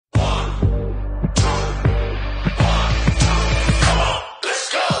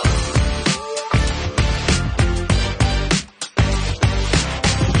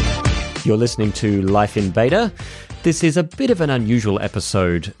You're listening to Life in Beta. This is a bit of an unusual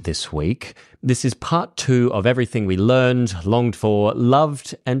episode this week. This is part 2 of everything we learned, longed for,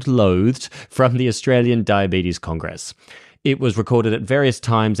 loved and loathed from the Australian Diabetes Congress. It was recorded at various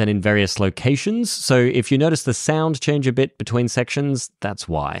times and in various locations, so if you notice the sound change a bit between sections, that's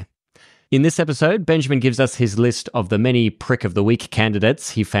why. In this episode, Benjamin gives us his list of the many Prick of the Week candidates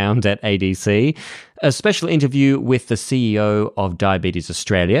he found at ADC, a special interview with the CEO of Diabetes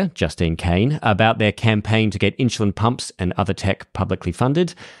Australia, Justine Cain, about their campaign to get insulin pumps and other tech publicly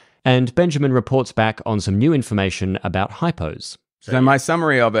funded, and Benjamin reports back on some new information about hypos. So my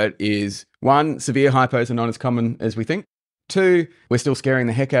summary of it is, 1, severe hypos are not as common as we think. 2, we're still scaring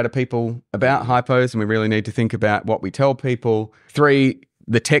the heck out of people about hypos, and we really need to think about what we tell people. 3,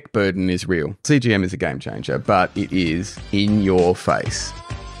 the tech burden is real. CGM is a game changer, but it is in your face.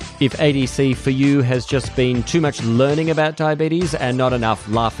 If ADC for you has just been too much learning about diabetes and not enough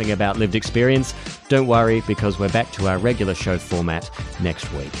laughing about lived experience, don't worry, because we're back to our regular show format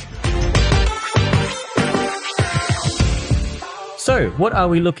next week. So, what are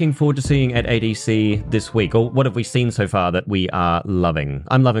we looking forward to seeing at ADC this week? Or what have we seen so far that we are loving?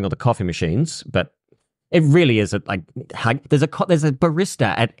 I'm loving all the coffee machines, but it really is there's a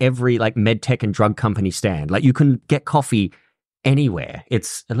barista at every med tech and drug company stand. You can get coffee anywhere.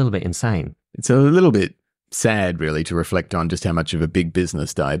 It's a little bit insane. It's a little bit sad, really, to reflect on just how much of a big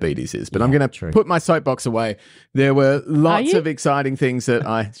business diabetes is. But yeah, I'm going to put my soapbox away. There were lots of exciting things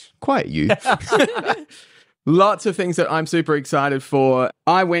that quiet you. Lots of things that I'm super excited for.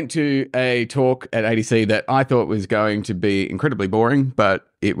 I went to a talk at ADC that I thought was going to be incredibly boring, but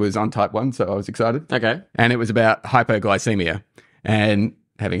it was on type 1, so I was excited. Okay. And it was about hypoglycemia. And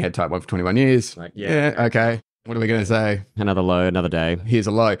having had type 1 for 21 years, okay, what are we going to say? Another low, another day. Here's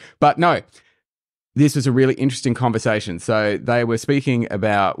a low. But no, this was a really interesting conversation. So they were speaking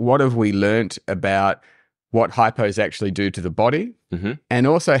about what have we learnt about what hypos actually do to the body, and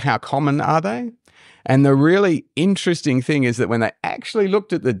also how common are they? And the really interesting thing is that when they actually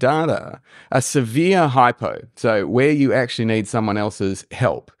looked at the data, a severe hypo, so where you actually need someone else's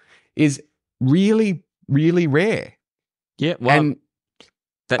help, is really, really rare. Yeah, well, and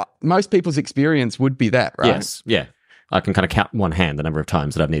most people's experience would be that, right? Yes, yeah. I can kind of count one hand the number of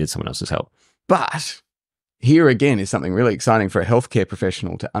times that I've needed someone else's help. But here again is something really exciting for a healthcare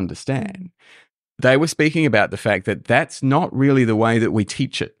professional to understand. They were speaking about the fact that that's not really the way that we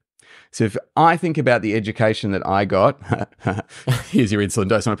teach it. So if I think about the education that I got, here's your insulin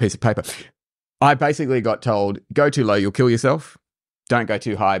dose on a piece of paper. I basically got told, go too low, you'll kill yourself. Don't go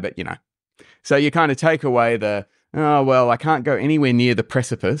too high, but So you kind of take away I can't go anywhere near the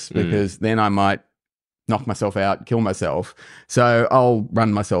precipice because then I might knock myself out, kill myself. So I'll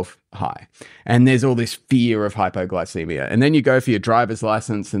run myself high. And there's all this fear of hypoglycemia. And then you go for your driver's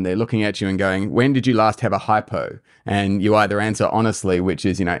license and they're looking at you and going, when did you last have a hypo? And you either answer honestly, which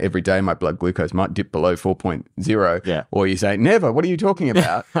is, every day my blood glucose might dip below 4.0. Or you say, never, what are you talking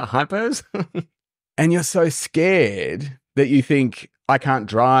about? Hypos? And you're so scared that you think, I can't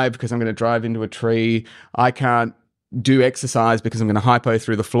drive because I'm going to drive into a tree. I can't do exercise because I'm going to hypo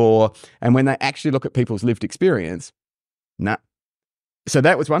through the floor. And when they actually look at people's lived experience, nah. So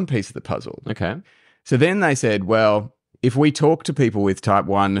that was one piece of the puzzle. Okay. So then they said, well, if we talk to people with type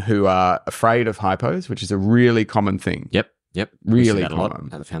 1 who are afraid of hypos, which is a really common thing. Yep. Really common. A lot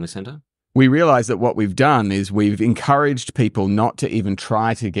common. At the family centre. We realize that what we've done is we've encouraged people not to even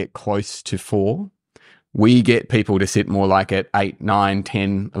try to get close to 4. We get people to sit more like at 8, 9,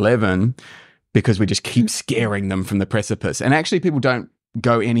 10, 11 because we just keep scaring them from the precipice. And actually people don't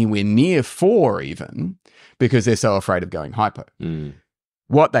go anywhere near 4 even because they're so afraid of going hypo.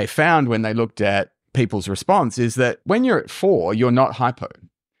 What they found when they looked at people's response is that when you're at 4, you're not hypo.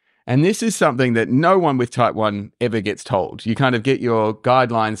 And this is something that no one with type 1 ever gets told. You kind of get your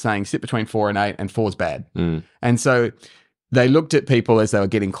guidelines saying sit between 4 and 8 and 4's bad. And so they looked at people as they were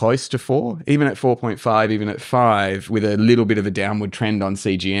getting close to 4, even at 4.5, even at 5, with a little bit of a downward trend on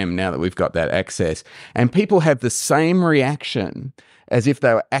CGM now that we've got that access. And people have the same reaction as if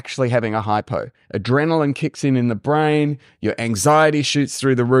they were actually having a hypo. Adrenaline kicks in the brain, your anxiety shoots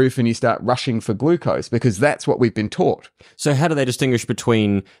through the roof, and you start rushing for glucose because that's what we've been taught. So how do they distinguish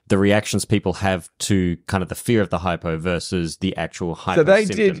between the reactions people have to kind of the fear of the hypo versus the actual hypo symptoms?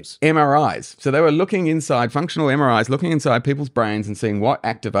 So they did MRIs. So they were looking inside, functional MRIs, looking inside people's brains and seeing what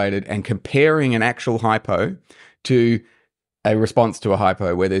activated and comparing an actual hypo to a response to a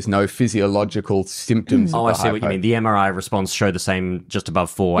hypo where there's no physiological symptoms of I the see what you hypo. mean. The MRI response showed the same just above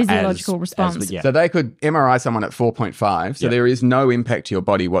 4 Physiological response. yeah. So they could MRI someone at 4.5. So there is no impact to your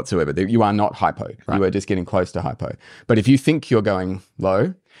body whatsoever. You are not hypo. Right. You are just getting close to hypo. But if you think you're going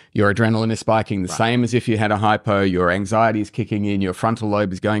low, your adrenaline is spiking the same as if you had a hypo, your anxiety is kicking in, your frontal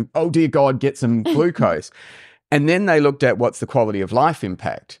lobe is going, oh dear God, get some glucose. And then they looked at what's the quality of life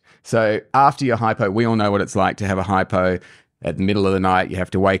impact. So after your hypo, we all know what it's like to have a hypo. At the middle of the night, you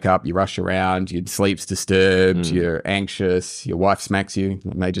have to wake up, you rush around, your sleep's disturbed, you're anxious, your wife smacks you.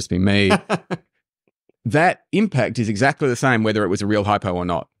 It may just be me. That impact is exactly the same whether it was a real hypo or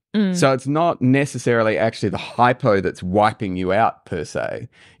not. So it's not necessarily actually the hypo that's wiping you out per se.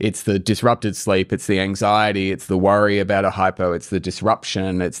 It's the disrupted sleep, it's the anxiety, it's the worry about a hypo, it's the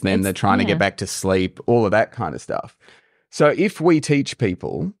disruption, it's then they're trying to get back to sleep, all of that kind of stuff. So if we teach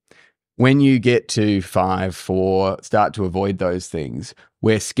people, when you get to 5, 4, start to avoid those things,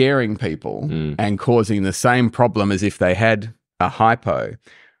 we're scaring people and causing the same problem as if they had a hypo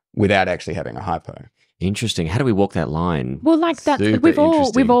without actually having a hypo. Interesting. How do we walk that line? Well, like that, Super we've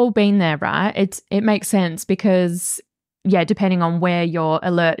interesting. all been there, right? It makes sense because, depending on where your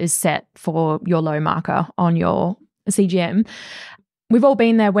alert is set for your low marker on your CGM, we've all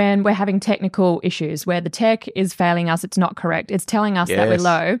been there when we're having technical issues where the tech is failing us. It's not correct. It's telling us that we're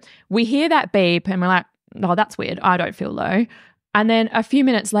low. We hear that beep and we're like, oh, that's weird. I don't feel low. And then a few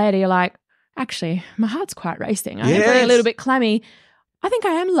minutes later, you're like, actually, my heart's quite racing. I'm feeling a little bit clammy. I think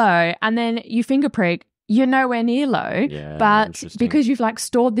I am low. And then you finger prick. You're nowhere near low, but because you've like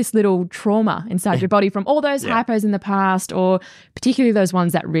stored this little trauma inside your body from all those hypos in the past, or particularly those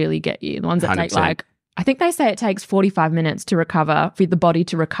ones that really get you, the ones that 100%. take like, I think they say it takes 45 minutes to recover, for the body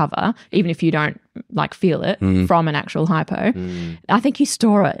to recover, even if you don't like feel it from an actual hypo. I think you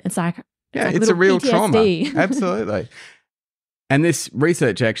store it. It's like, it's a real PTSD. trauma. Absolutely. And this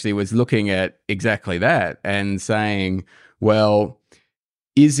research actually was looking at exactly that and saying, well,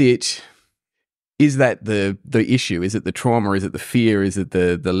 is that the issue? Is it the trauma? Is it the fear? Is it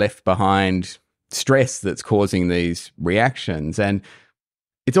the left behind stress that's causing these reactions? And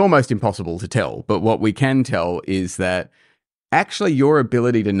it's almost impossible to tell. But what we can tell is that actually your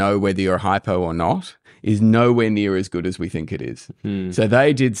ability to know whether you're hypo or not is nowhere near as good as we think it is. So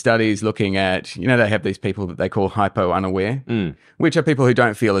they did studies looking at, they have these people that they call hypo unaware, which are people who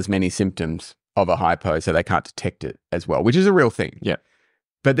don't feel as many symptoms of a hypo, so they can't detect it as well, which is a real thing. Yeah.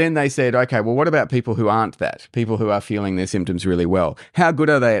 But then they said, okay, well, what about people who aren't that? People who are feeling their symptoms really well. How good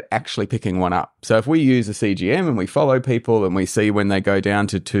are they at actually picking one up? So if we use a CGM and we follow people and we see when they go down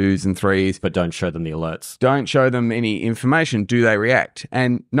to 2s and 3s. But don't show them the alerts. Don't show them any information. Do they react?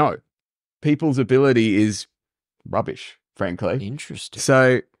 And no, people's ability is rubbish, frankly. Interesting.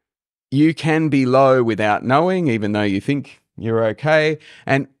 So you can be low without knowing, even though you think you're okay.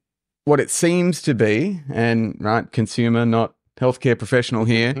 And what it seems to be, and consumer, not healthcare professional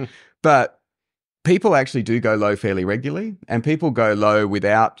here, but people actually do go low fairly regularly, and people go low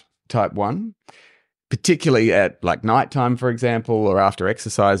without type 1, particularly at like nighttime, for example, or after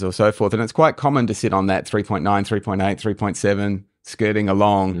exercise or so forth. And it's quite common to sit on that 3.9, 3.8, 3.7, skirting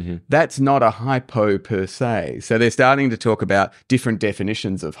along. That's not a hypo per se. So they're starting to talk about different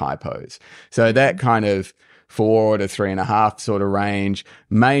definitions of hypos. So that kind of 4 to 3.5 sort of range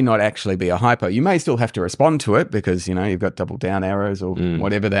may not actually be a hypo. You may still have to respond to it because, you've got double down arrows or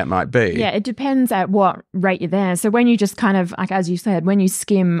whatever that might be. Yeah, it depends at what rate you're there. So when you just kind of, like as you said, when you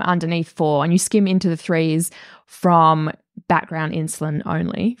skim underneath 4 and you skim into the 3s from background insulin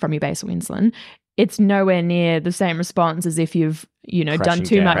only, from your basal insulin, it's nowhere near the same response as if you've, done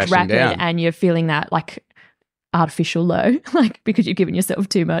too much rapid and you're feeling that like artificial low, like because you've given yourself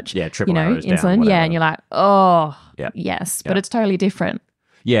too much, triple arrows down, insulin. whatever. And you're like, yes, but it's totally different.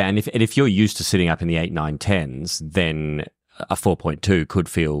 Yeah, and if you're used to sitting up in the 8, 9, 10s, then a 4.2 could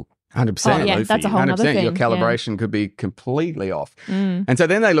feel 100%. Oh, yeah, that's a whole other thing. Your calibration could be completely off. And so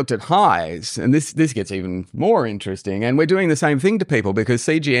then they looked at highs, and this gets even more interesting. And we're doing the same thing to people because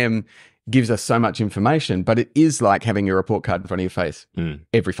CGM gives us so much information, but it is like having your report card in front of your face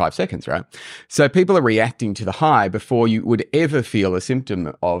every 5 seconds, right? So people are reacting to the high before you would ever feel a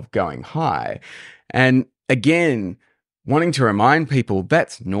symptom of going high. And again, wanting to remind people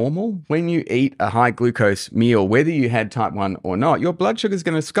that's normal. When you eat a high glucose meal, whether you had type 1 or not, your blood sugar is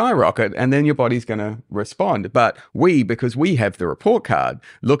going to skyrocket and then your body's going to respond. But because we have the report card,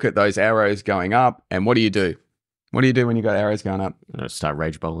 look at those arrows going up, and what do you do? What do you do when you got arrows going up? Start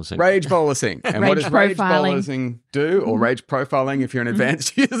rage bolusing. Rage bolusing. And what does rage bolusing do? Or rage profiling if you're an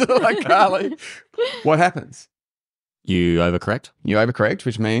advanced user like Carly? What happens? You overcorrect. You overcorrect,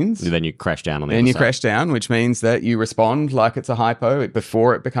 which means... Then you crash down on the Then other you side. crash down, which means that you respond like it's a hypo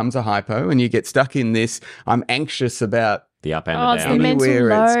before it becomes a hypo, and you get stuck in this, I'm anxious about... The up and Oh, the it's down. the mental Anywhere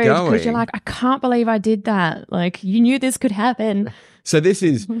it's load because going. you're like, I can't believe I did that. Like, you knew this could happen. So this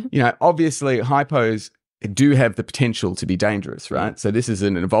is, obviously hypos do have the potential to be dangerous, right? So this is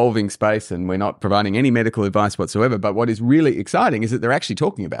an evolving space and we're not providing any medical advice whatsoever. But what is really exciting is that they're actually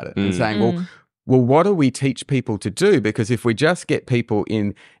talking about it and saying, well, what do we teach people to do? Because if we just get people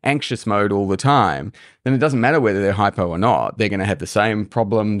in anxious mode all the time, then it doesn't matter whether they're hypo or not. They're going to have the same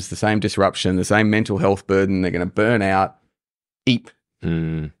problems, the same disruption, the same mental health burden. They're going to burn out, eat.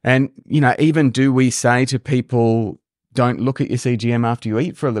 And, even do we say to people, don't look at your CGM after you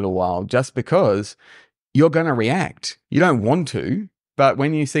eat for a little while, just because you're going to react. You don't want to, but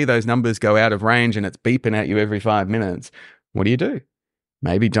when you see those numbers go out of range and it's beeping at you every 5 minutes, what do?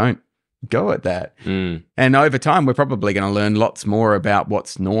 Maybe don't go at that. And over time, we're probably going to learn lots more about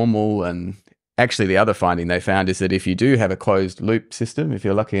what's normal. And actually, the other finding they found is that if you do have a closed loop system, if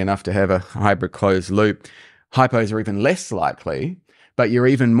you're lucky enough to have a hybrid closed loop, hypos are even less likely, but you're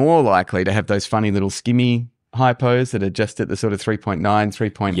even more likely to have those funny little skimmy hypos that are just at the sort of 3.9,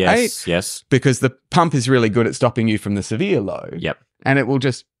 3.8. Yes. Because the pump is really good at stopping you from the severe low. Yep. And it will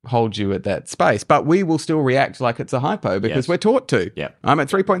just hold you at that space. But we will still react like it's a hypo because we're taught to. Yep. I'm at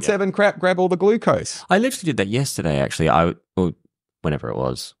 3.7, crap, grab all the glucose. I literally did that yesterday, actually. Whenever it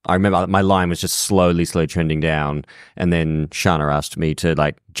was. I remember my line was just slowly trending down, and then Shana asked me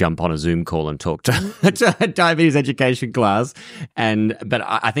to jump on a Zoom call and talk to a diabetes education class. But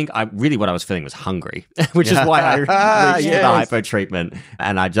I think what I was feeling was hungry, which is why I reached the hypo treatment.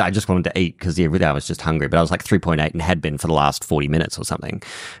 And I just wanted to eat because really I was just hungry. But I was 3.8 and had been for the last 40 minutes or something.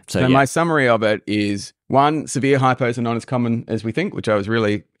 So my summary of it is 1, severe hypos are not as common as we think, which I was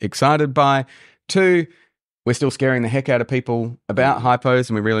really excited by. 2, we're still scaring the heck out of people about hypos,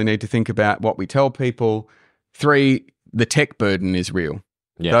 and we really need to think about what we tell people. 3, the tech burden is real.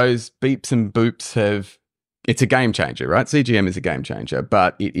 Yeah. Those beeps and boops it's a game changer, right? CGM is a game changer,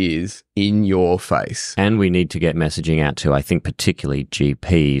 but it is in your face. And we need to get messaging out to, I think, particularly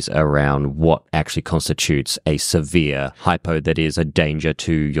GPs around what actually constitutes a severe hypo that is a danger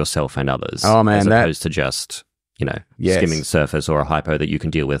to yourself and others. Oh, man. As opposed to just... skimming the surface or a hypo that you can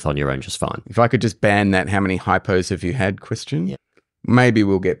deal with on your own just fine. If I could just ban that, how many hypos have you had question? Yeah. Maybe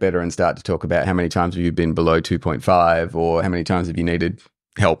we'll get better and start to talk about how many times have you been below 2.5 or how many times have you needed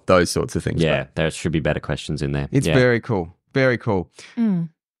help, those sorts of things. Yeah, there should be better questions in there. It's very cool. Very cool.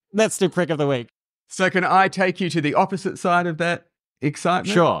 Let's do prick of the week. So can I take you to the opposite side of that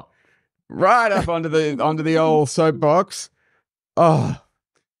excitement? Sure. Right up onto the old soapbox. Oh,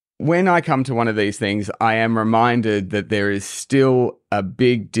 when I come to one of these things, I am reminded that there is still a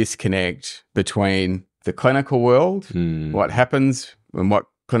big disconnect between the clinical world, what happens and what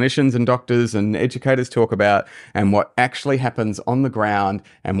clinicians and doctors and educators talk about, and what actually happens on the ground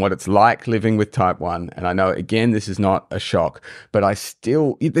and what it's like living with type 1. And I know, again, this is not a shock, but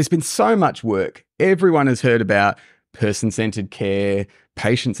there's been so much work. Everyone has heard about person-centered care,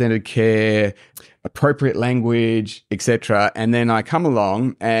 patient-centered care, appropriate language, etc. And then I come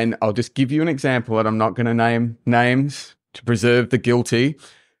along and I'll just give you an example, and I'm not going to name names to preserve the guilty.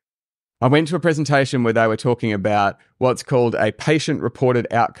 I went to a presentation where they were talking about what's called a patient-reported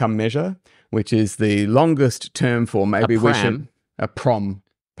outcome measure, which is the longest term for a PROM.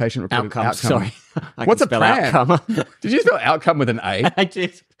 Patient-reported outcome. Sorry. What's a PRAM? Did you spell outcome with an A? I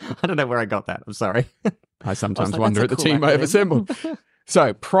did. I don't know where I got that. I'm sorry. I sometimes wonder at the team I have assembled.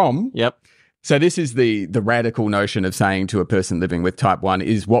 So PROM. Yep. So this is the radical notion of saying to a person living with type 1,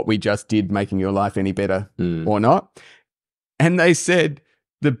 is what we just did making your life any better or not? And they said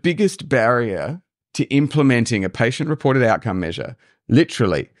the biggest barrier to implementing a patient-reported outcome measure,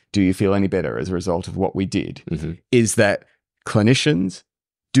 literally, do you feel any better as a result of what we did, is that clinicians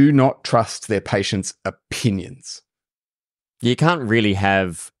do not trust their patients' opinions. You can't really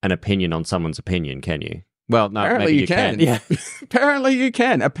have an opinion on someone's opinion, can you? Well, no, apparently maybe you can. Yeah. Apparently you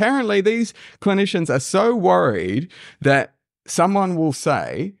can. Apparently these clinicians are so worried that someone will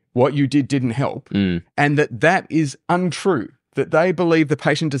say what you didn't help, and that is untrue, that they believe the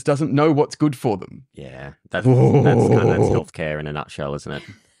patient just doesn't know what's good for them. Yeah, that's healthcare in a nutshell, isn't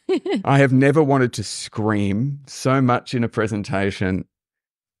it? I have never wanted to scream so much in a presentation.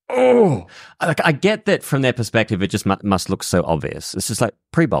 Oh, I get that from their perspective, it just must look so obvious. It's just like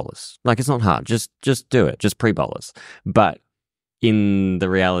pre-bolus. It's not hard. Just do it. Just pre-bolus. But in the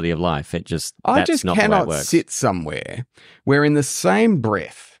reality of life, I just cannot sit somewhere where in the same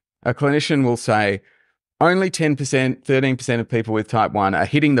breath, a clinician will say, only 10%, 13% of people with type 1 are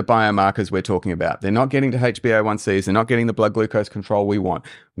hitting the biomarkers we're talking about. They're not getting to HbA1cs. They're not getting the blood glucose control we want.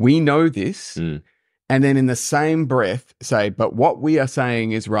 We know this. And then in the same breath say, but what we are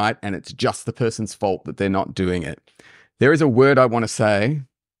saying is right, and it's just the person's fault that they're not doing it. There is a word I want to say,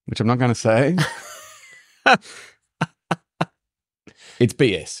 which I'm not going to say. It's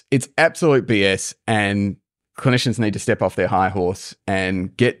BS. It's absolute BS. And clinicians need to step off their high horse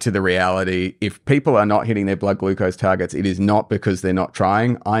and get to the reality. If people are not hitting their blood glucose targets, it is not because they're not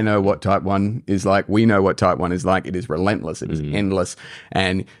trying. I know what type 1 is like. We know what type 1 is like. It is relentless. It is endless.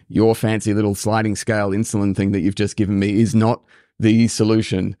 And your fancy little sliding scale insulin thing that you've just given me is not the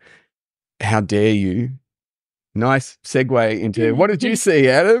solution. How dare you? Nice segue into what did you see,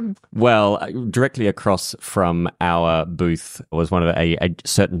 Adam? Well, directly across from our booth was one of a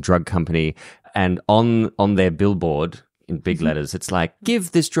certain drug company, and on their billboard in big letters, it's like,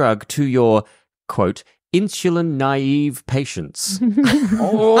 give this drug to your, quote, insulin naive patients.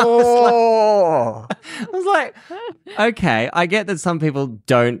 Oh, I was like, okay, I get that some people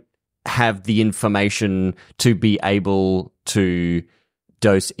don't have the information to be able to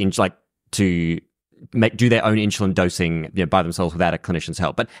dose to do their own insulin dosing, by themselves without a clinician's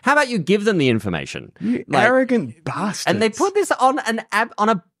help. But how about you give them the information? You arrogant bastards. And they put this on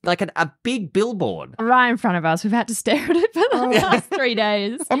a big billboard right in front of us. We've had to stare at it for the last 3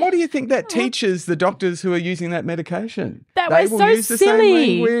 days. And what do you think that teaches the doctors who are using that medication? That they was will so use the silly.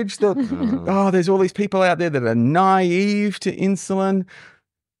 same language. There's all these people out there that are naive to insulin.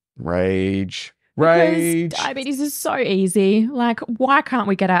 Rage. Because diabetes is so easy. Like, why can't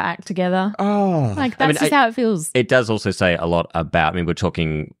we get our act together? Oh, like that's just how it feels. It does also say a lot about. We're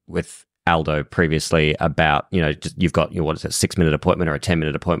talking with Aldo previously about just you've got your 6-minute appointment or a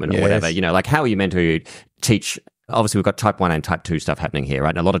 10-minute appointment or whatever. Like how are you meant to teach? Obviously, we've got type 1 and type 2 stuff happening here, right?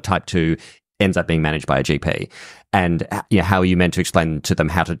 And a lot of type 2 ends up being managed by a GP. And how are you meant to explain to them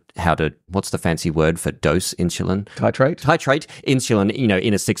how to what's the fancy word for dose insulin? Titrate insulin,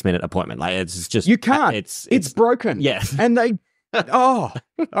 in a 6-minute appointment. Like it's just you can't. It's broken. Yes. And they all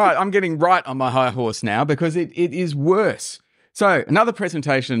right, I'm getting right on my high horse now because it is worse. So another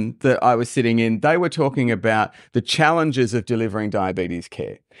presentation that I was sitting in, they were talking about the challenges of delivering diabetes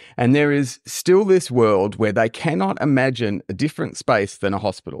care. And there is still this world where they cannot imagine a different space than a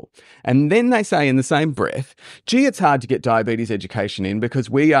hospital. And then they say in the same breath, gee, it's hard to get diabetes education in because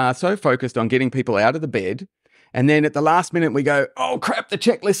we are so focused on getting people out of the bed. And then at the last minute, we go, oh, crap, the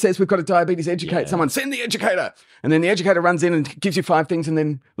checklist says we've got to diabetes educate someone. Send the educator. And then the educator runs in and gives you 5 things and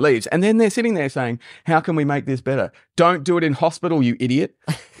then leaves. And then they're sitting there saying, how can we make this better? Don't do it in hospital, you idiot.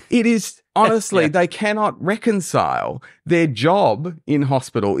 It is, honestly, they cannot reconcile. Their job in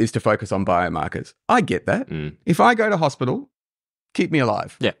hospital is to focus on biomarkers. I get that. If I go to hospital, keep me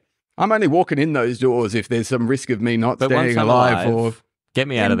alive. Yeah. I'm only walking in those doors if there's some risk of me not staying alive or... Get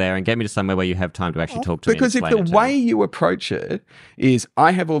me out of there and get me to somewhere where you have time to actually talk to me. Because if the way you approach it is,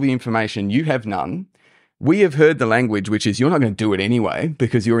 I have all the information, you have none, we have heard the language, which is you're not going to do it anyway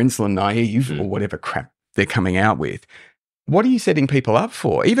because you're insulin naive or whatever crap they're coming out with. What are you setting people up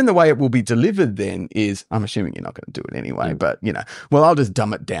for? Even the way it will be delivered then is, I'm assuming you're not going to do it anyway, but, well, I'll just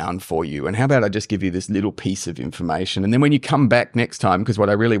dumb it down for you. And how about I just give you this little piece of information? And then when you come back next time, because what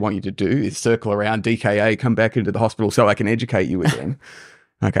I really want you to do is circle around DKA, come back into the hospital so I can educate you again.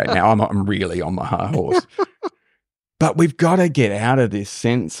 Okay, now I'm really on my high horse. But we've got to get out of this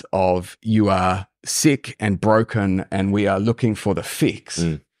sense of you are sick and broken and we are looking for the fix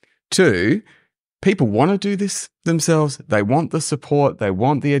to... People want to do this themselves. They want the support. They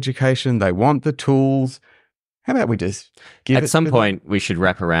want the education. They want the tools. How about we just give At some point, we should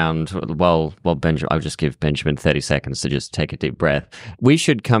wrap around. Well, Benjamin, I'll just give Benjamin 30 seconds to just take a deep breath. We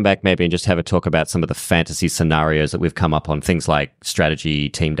should come back maybe and just have a talk about some of the fantasy scenarios that we've come up on, things like strategy,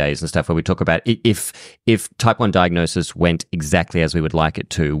 team days and stuff, where we talk about if type 1 diagnosis went exactly as we would like it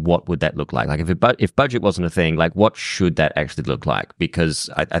to, what would that look like? Like if budget wasn't a thing, like what should that actually look like?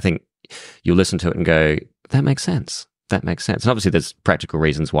 Because I think you'll listen to it and go, that makes sense. That makes sense. And obviously there's practical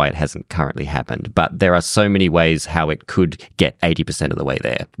reasons why it hasn't currently happened, but there are so many ways how it could get 80% of the way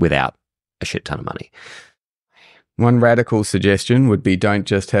there without a shit ton of money. One radical suggestion would be don't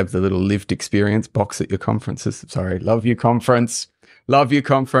just have the little lived experience box at your conferences. Sorry, love your conference,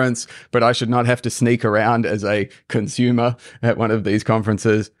 but I should not have to sneak around as a consumer at one of these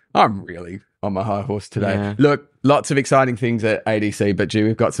conferences. I'm really on my high horse today. Yeah. Look, lots of exciting things at ADC, but gee,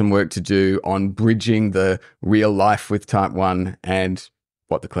 we've got some work to do on bridging the real life with type 1 and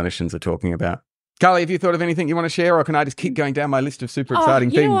what the clinicians are talking about. Carly, have you thought of anything you want to share, or can I just keep going down my list of super exciting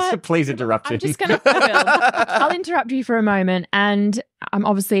things? Please interrupt I'm you. just going to I'll interrupt you for a moment. And I'm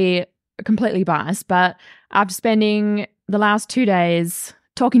obviously completely biased, but after spending the last 2 days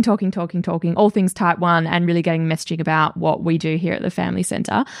talking, all things type 1 and really getting messaging about what we do here at the Family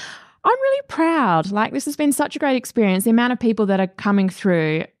Centre, I'm really proud. Like, this has been such a great experience. The amount of people that are coming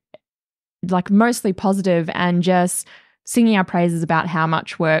through, like, mostly positive and just singing our praises about how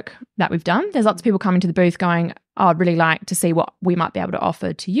much work that we've done. There's lots of people coming to the booth going, oh, I'd really like to see what we might be able to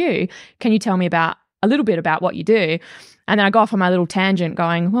offer to you. Can you tell me about a little bit about what you do? And then I go off on my little tangent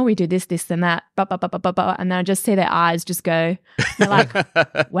going, well, we do this, and that, and then I just see their eyes just go, they're like,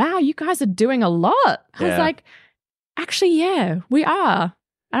 wow, you guys are doing a lot. I was like, actually, yeah, we are.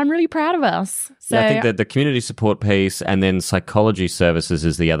 And I'm really proud of us. So I think that the community support piece and then psychology services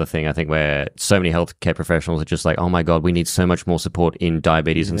is the other thing, I think, where so many healthcare professionals are just like, oh my God, we need so much more support in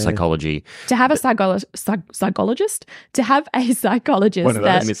diabetes and psychology. To have a psychologist that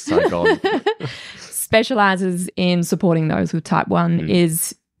specializes in supporting those with type 1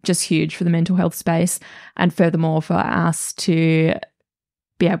 is just huge for the mental health space. And furthermore, for us to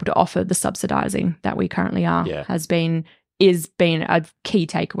be able to offer the subsidizing that we currently are is been a key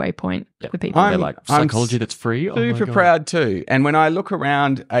takeaway point for people. They're like, psychology that's free? Super proud too. And when I look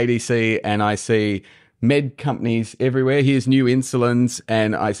around ADC and I see med companies everywhere, here's new insulins,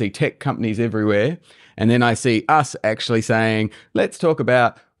 and I see tech companies everywhere, and then I see us actually saying, let's talk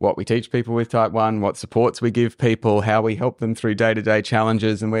about what we teach people with type 1, what supports we give people, how we help them through day-to-day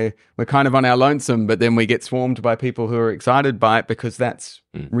challenges, and we're kind of on our lonesome, but then we get swarmed by people who are excited by it because that's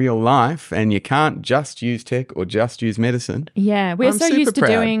real life, and you can't just use tech or just use medicine. Yeah, we're so used to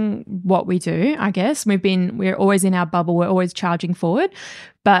doing what we do, I guess. We're always in our bubble, we're always charging forward,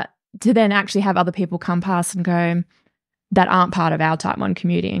 but to then actually have other people come past and go, that aren't part of our type 1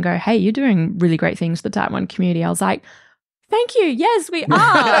 community, and go, hey, you're doing really great things for the type 1 community. I was like, thank you. Yes, we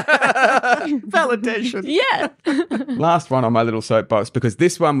are. Validation. Yeah. Last one on my little soapbox, because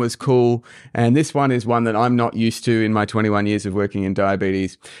this one was cool, and this one is one that I'm not used to in my 21 years of working in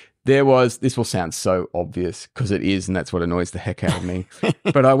diabetes. This will sound so obvious because it is, and that's what annoys the heck out of me.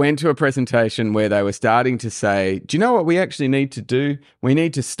 But I went to a presentation where they were starting to say, do you know what we actually need to do? We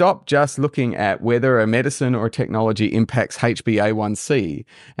need to stop just looking at whether a medicine or a technology impacts HbA1c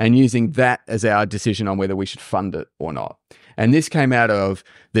and using that as our decision on whether we should fund it or not. And this came out of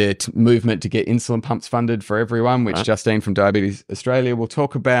the movement to get insulin pumps funded for everyone, which Justine from Diabetes Australia will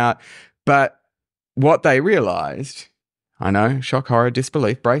talk about. But what they realised, I know, shock, horror,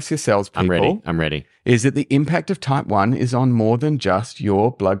 disbelief, brace yourselves, people. I'm ready. Is that the impact of type 1 is on more than just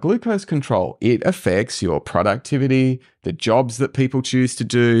your blood glucose control. It affects your productivity, the jobs that people choose to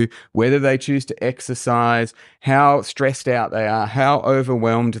do, whether they choose to exercise, how stressed out they are, how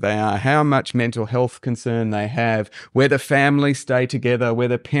overwhelmed they are, how much mental health concern they have, whether families stay together,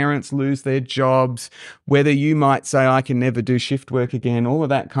 whether parents lose their jobs, whether you might say, I can never do shift work again, all of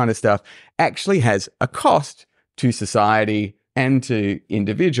that kind of stuff actually has a cost to society and to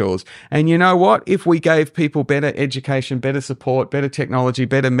individuals. And you know what? If we gave people better education, better support, better technology,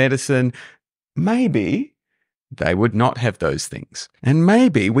 better medicine, maybe they would not have those things. And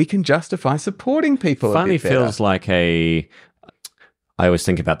maybe we can justify supporting people a bit better. Feels like I always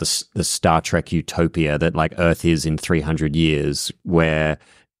think about the Star Trek utopia that like Earth is in 300 years, where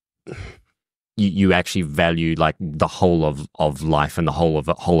you actually value like the whole of life and the whole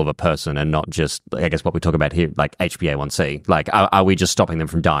of a person, and not just, I guess, what we talk about here, like HbA1c. Like, are we just stopping them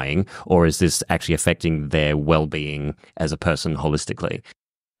from dying, or is this actually affecting their well-being as a person holistically?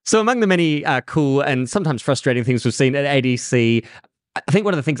 So among the many cool and sometimes frustrating things we've seen at ADC, I think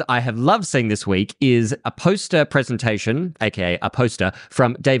one of the things I have loved seeing this week is a poster presentation, aka a poster,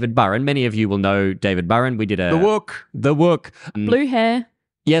 from David Burren. Many of you will know David Burren. We did The Wook. Blue hair.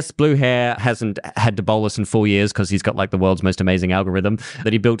 Yes, blue hair, hasn't had to bolus in 4 years because he's got like the world's most amazing algorithm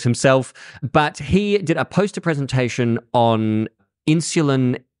that he built himself. But he did a poster presentation on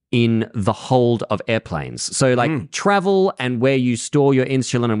insulin in the hold of airplanes. So like travel and where you store your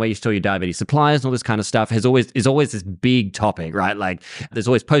insulin and where you store your diabetes supplies and all this kind of stuff is always this big topic, right? Like there's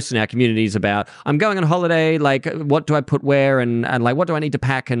always posts in our communities about, I'm going on holiday, like what do I put where and like what do I need to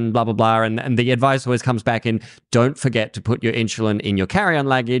pack and blah, blah, blah. And the advice always comes back in, don't forget to put your insulin in your carry-on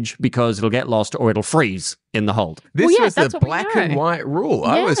luggage because it'll get lost or it'll freeze in the hold. This was the black and white rule.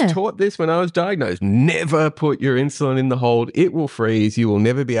 Yeah. I was taught this when I was diagnosed. Never put your insulin in the hold. It will freeze. You will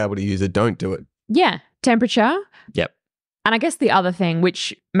never be able to use it. Don't do it. Yeah. Temperature. Yep. And I guess the other thing,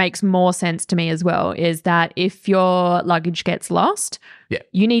 which makes more sense to me as well, is that if your luggage gets lost,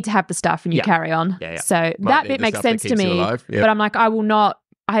 you need to have the stuff in your carry-on. Yeah. So that bit makes sense to me. But I'm like, I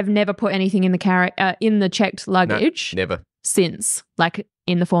have never put anything in the checked luggage. No, never. since, like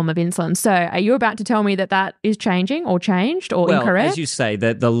in the form of insulin. So are you about to tell me that that is changing or changed or incorrect? As you say,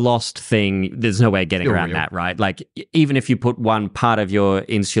 the lost thing, there's no way of getting around that, right? Like even if you put one part of your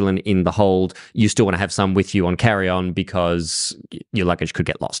insulin in the hold, you still want to have some with you on carry-on because your luggage could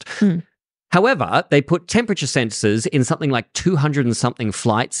get lost. However, they put temperature sensors in something like 200 and something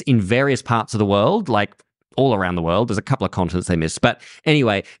flights in various parts of the world, like all around the world. There's a couple of continents they missed. But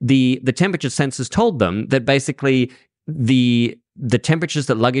anyway, the temperature sensors told them that basically the temperatures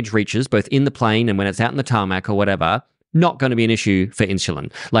that luggage reaches, both in the plane and when it's out in the tarmac or whatever, not going to be an issue for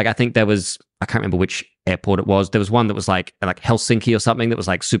insulin. Like I think I can't remember which airport it was. There was one that was like Helsinki or something that was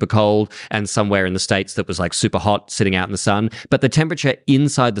like super cold, and somewhere in the States that was like super hot sitting out in the sun. But the temperature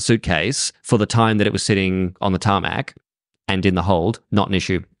inside the suitcase for the time that it was sitting on the tarmac and in the hold, not an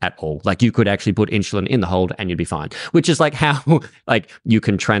issue at all. Like you could actually put insulin in the hold and you'd be fine, which is like how like you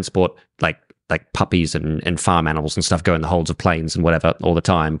can transport like puppies and farm animals and stuff go in the holds of planes and whatever all the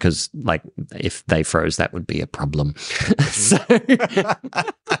time, because like if they froze, that would be a problem. So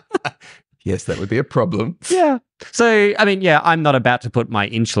yes, that would be a problem. Yeah. So, I mean, yeah, I'm not about to put my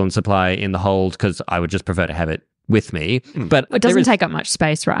insulin supply in the hold because I would just prefer to have it with me. But it doesn't take up much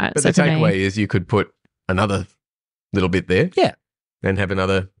space, right? But so the takeaway is you could put another little bit there. Yeah. And have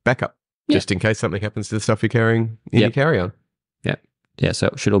another backup just in case something happens to the stuff you're carrying in your carry-on. Yeah. Yeah, so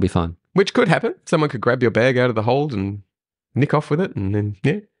it should all be fine. Which could happen. Someone could grab your bag out of the hold and nick off with it, and then,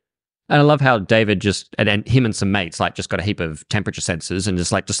 And I love how David and him and some mates, like, just got a heap of temperature sensors and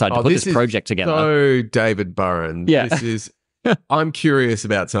just, like, decided to put this project together. So, David Burren, this is... I'm curious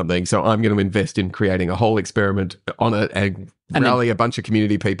about something, so I'm going to invest in creating a whole experiment on it and rally a bunch of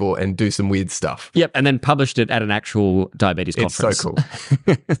community people and do some weird stuff. Yep, and then published it at an actual diabetes conference. It's so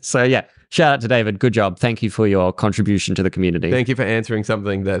cool. So, yeah. Shout out to David. Good job. Thank you for your contribution to the community. Thank you for answering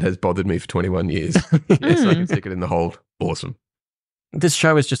something that has bothered me for 21 years. Yes, I can stick it in the hold. Awesome. This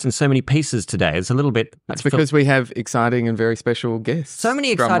show is just in so many pieces today. It's a little bit... That's because we have exciting and very special guests. So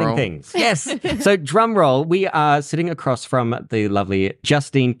many exciting things. Yes. So drum roll. We are sitting across from the lovely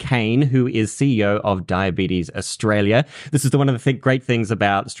Justine Cain, who is CEO of Diabetes Australia. This is one of the great things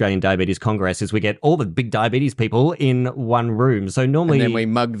about Australian Diabetes Congress is we get all the big diabetes people in one room. So normally... And then we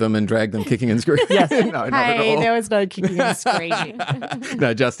mug them and drag them kicking and screaming. Yes. No, not at all. There was no kicking and screaming.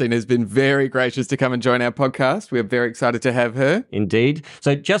 No, Justine has been very gracious to come and join our podcast. We're very excited to have her. Indeed.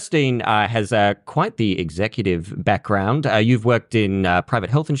 So Justine has quite the executive background. You've worked in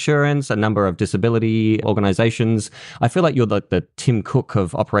private health insurance, a number of disability organisations. I feel like you're the Tim Cook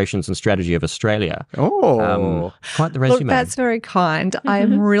of operations and strategy of Australia. Oh, quite the resume. Look, that's very kind. I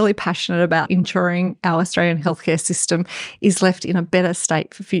am really passionate about ensuring our Australian healthcare system is left in a better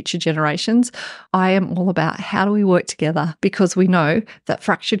state for future generations. I am all about how do we work together, because we know that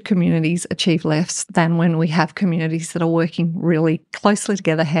fractured communities achieve less than when we have communities that are working really closely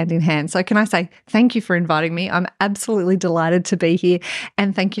together, hand in hand. So can I say thank you for inviting me? I'm absolutely delighted to be here,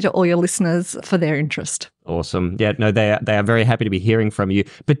 and thank you to all your listeners for their interest. Awesome. Yeah, no, they are very happy to be hearing from you,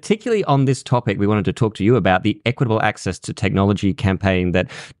 particularly on this topic. We wanted to talk to you about the Equitable Access to Technology campaign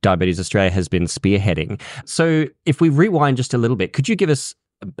that Diabetes Australia has been spearheading. So if we rewind just a little bit, could you give us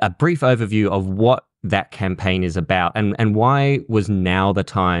a brief overview of what that campaign is about, and why was now the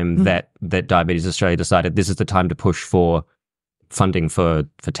time that Diabetes Australia decided this is the time to push for funding for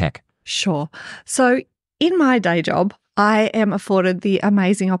tech? Sure. So in my day job, I am afforded the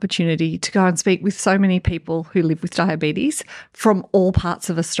amazing opportunity to go and speak with so many people who live with diabetes from all parts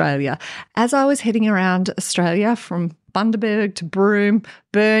of Australia. As I was heading around Australia from Bundaberg to Broome,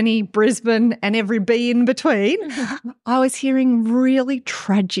 Burnie, Brisbane, and every bee in between, I was hearing really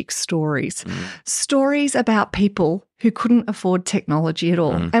tragic stories. Stories about people who couldn't afford technology at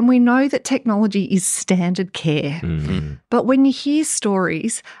all. And we know that technology is standard care. But when you hear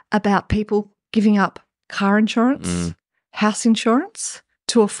stories about people giving up car insurance, house insurance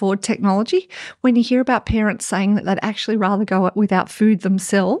to afford technology, when you hear about parents saying that they'd actually rather go without food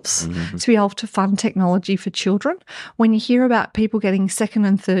themselves to be able to fund technology for children, when you hear about people getting second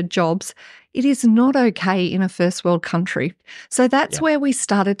and third jobs, it is not okay in a first world country. So that's where we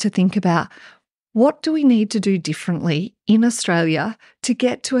started to think about, what do we need to do differently in Australia to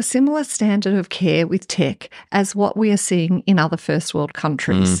get to a similar standard of care with tech as what we are seeing in other first world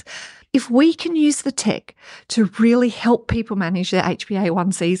countries? If we can use the tech to really help people manage their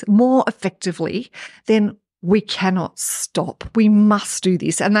HbA1cs more effectively, then we cannot stop. We must do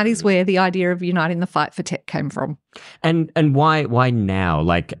this. And that is where the idea of uniting the fight for tech came from. And why now?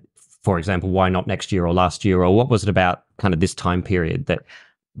 Like, for example, why not next year or last year? Or what was it about kind of this time period that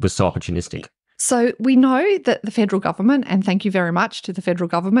was so opportunistic? So we know that the federal government, and thank you very much to the federal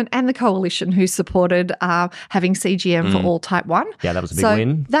government and the coalition who supported having CGM for all type 1. Yeah, that was a big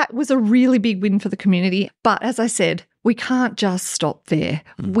win. That was a really big win for the community. But as I said, we can't just stop there.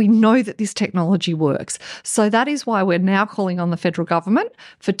 We know that this technology works. So that is why we're now calling on the federal government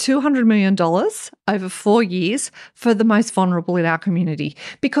for $200 million over 4 years for the most vulnerable in our community,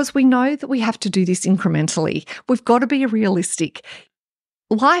 because we know that we have to do this incrementally. We've got to be realistic.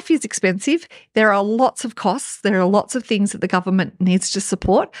 Life is expensive. There are lots of costs. There are lots of things that the government needs to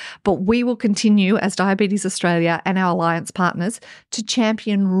support, but we will continue as Diabetes Australia and our alliance partners to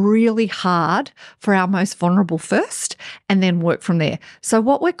champion really hard for our most vulnerable first and then work from there. So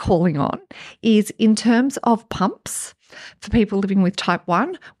what we're calling on is, in terms of pumps for people living with type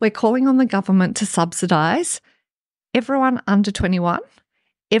 1, we're calling on the government to subsidise everyone under 21,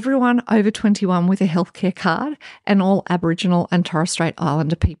 everyone over 21 with a healthcare card, and all Aboriginal and Torres Strait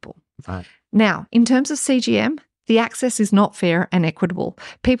Islander people. Right. Now, in terms of CGM, the access is not fair and equitable.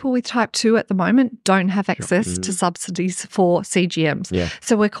 People with type 2 at the moment don't have access to subsidies for CGMs. Yeah.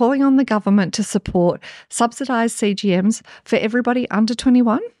 So we're calling on the government to support subsidised CGMs for everybody under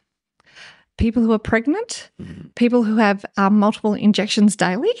 21, people who are pregnant, people who have multiple injections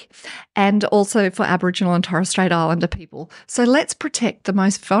daily, and also for Aboriginal and Torres Strait Islander people. So let's protect the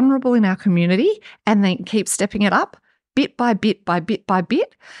most vulnerable in our community and then keep stepping it up bit by bit by bit by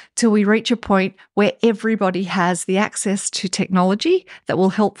bit till we reach a point where everybody has the access to technology that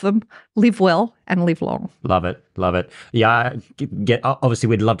will help them live well and live long. Love it. Love it. Yeah, obviously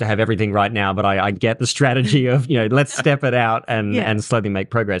we'd love to have everything right now, but I get the strategy of, let's step it out and slowly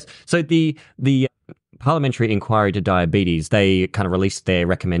make progress. So the Parliamentary Inquiry to Diabetes, they kind of released their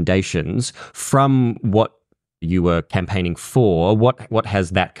recommendations from what you were campaigning for. What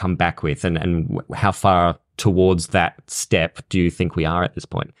has that come back with, and how far towards that step do you think we are at this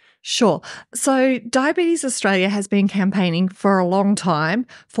point? Sure. So Diabetes Australia has been campaigning for a long time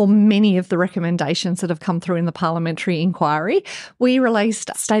for many of the recommendations that have come through in the parliamentary inquiry. We released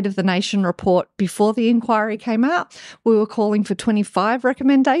a State of the Nation report before the inquiry came out. We were calling for 25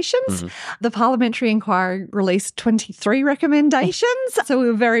 recommendations. The parliamentary inquiry released 23 recommendations. So we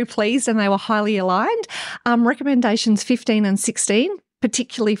were very pleased and they were highly aligned. Recommendations 15 and 16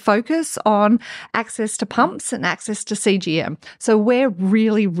 particularly focus on access to pumps and access to CGM. So we're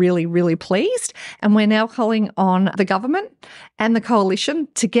really, really, really pleased. And we're now calling on the government and the coalition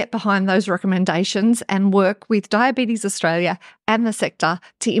to get behind those recommendations and work with Diabetes Australia and the sector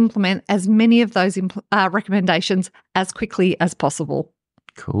to implement as many of those recommendations as quickly as possible.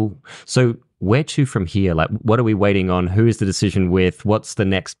 Cool. So where to from here? Like, what are we waiting on? Who is the decision with? What's the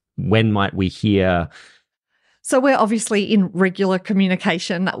next? When might we hear? So we're obviously in regular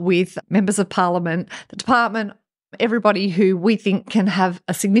communication with members of Parliament, the department, everybody who we think can have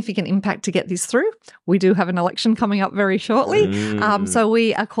a significant impact to get this through. We do have an election coming up very shortly. So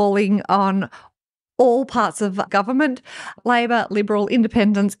we are calling on all parts of government, Labor, Liberal,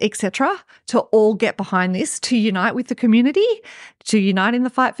 Independents, etc., to all get behind this, to unite with the community, to unite in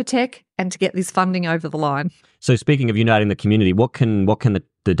the fight for tech, and to get this funding over the line. So speaking of uniting the community, what can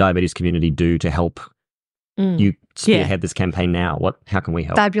the diabetes community do to help you spearhead this campaign now? How can we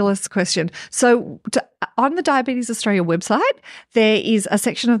help? Fabulous question. So on the Diabetes Australia website, there is a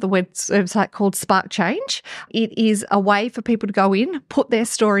section of the website called Spark Change. It is a way for people to go in, put their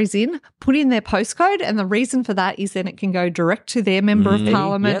stories in, put in their postcode, and the reason for that is then it can go direct to their Member of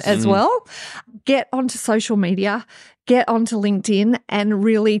Parliament as well. Get onto social media, get onto LinkedIn and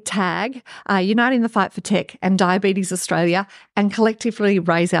really tag Uniting the Fight for Tech and Diabetes Australia and collectively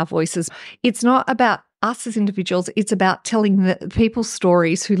raise our voices. It's not about us as individuals, it's about telling the people's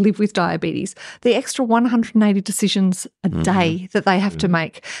stories who live with diabetes, the extra 180 decisions a day that they have to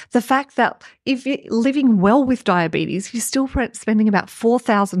make. The fact that if you're living well with diabetes, you're still spending about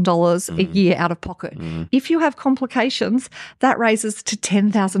 $4,000 a year out of pocket. If you have complications, that raises to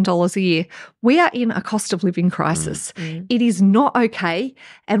 $10,000 a year. We are in a cost of living crisis. It is not okay,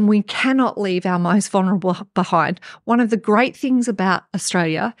 and we cannot leave our most vulnerable behind. One of the great things about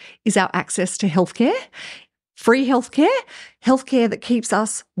Australia is our access to healthcare. Free healthcare that keeps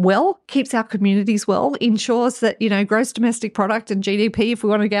us well, keeps our communities well, ensures that, gross domestic product and GDP, if we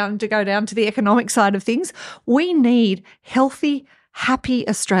want to go down to the economic side of things, we need healthy, happy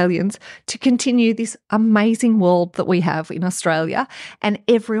Australians to continue this amazing world that we have in Australia. And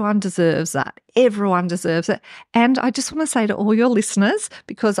everyone deserves that. Everyone deserves it. And I just want to say to all your listeners,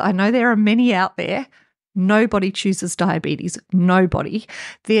 because I know there are many out there, nobody chooses diabetes. Nobody.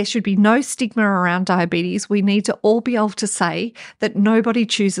 There should be no stigma around diabetes. We need to all be able to say that nobody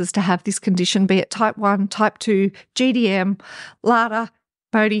chooses to have this condition, be it type 1, type 2, GDM, LADA,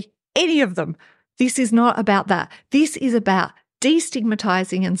 MODY, any of them. This is not about that. This is about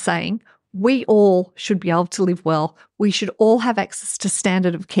destigmatizing and saying we all should be able to live well. We should all have access to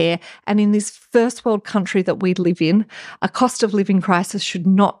standard of care. And in this first world country that we live in, a cost of living crisis should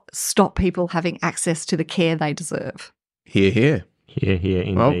not stop people having access to the care they deserve. Hear, hear. Hear, hear,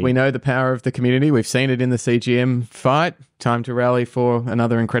 indeed. Well, we know the power of the community. We've seen it in the CGM fight. Time to rally for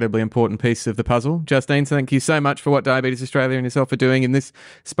another incredibly important piece of the puzzle. Justine, thank you so much for what Diabetes Australia and yourself are doing in this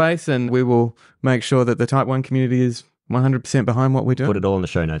space, and we will make sure that the Type 1 community is 100% behind what we do. Put it all in the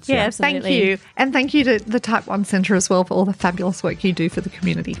show notes. Yeah, thank you. And thank you to the Type 1 Centre as well for all the fabulous work you do for the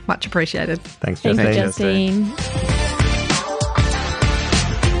community. Much appreciated. Thanks, Justine. Thank you, Justine.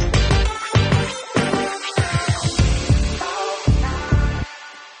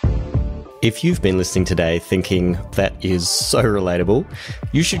 If you've been listening today thinking that is so relatable,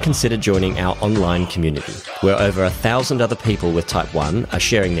 you should consider joining our online community, where over 1,000 other people with Type 1 are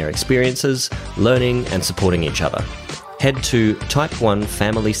sharing their experiences, learning and supporting each other. Head to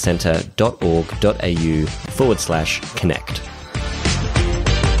type1familycentre.org.au/connect.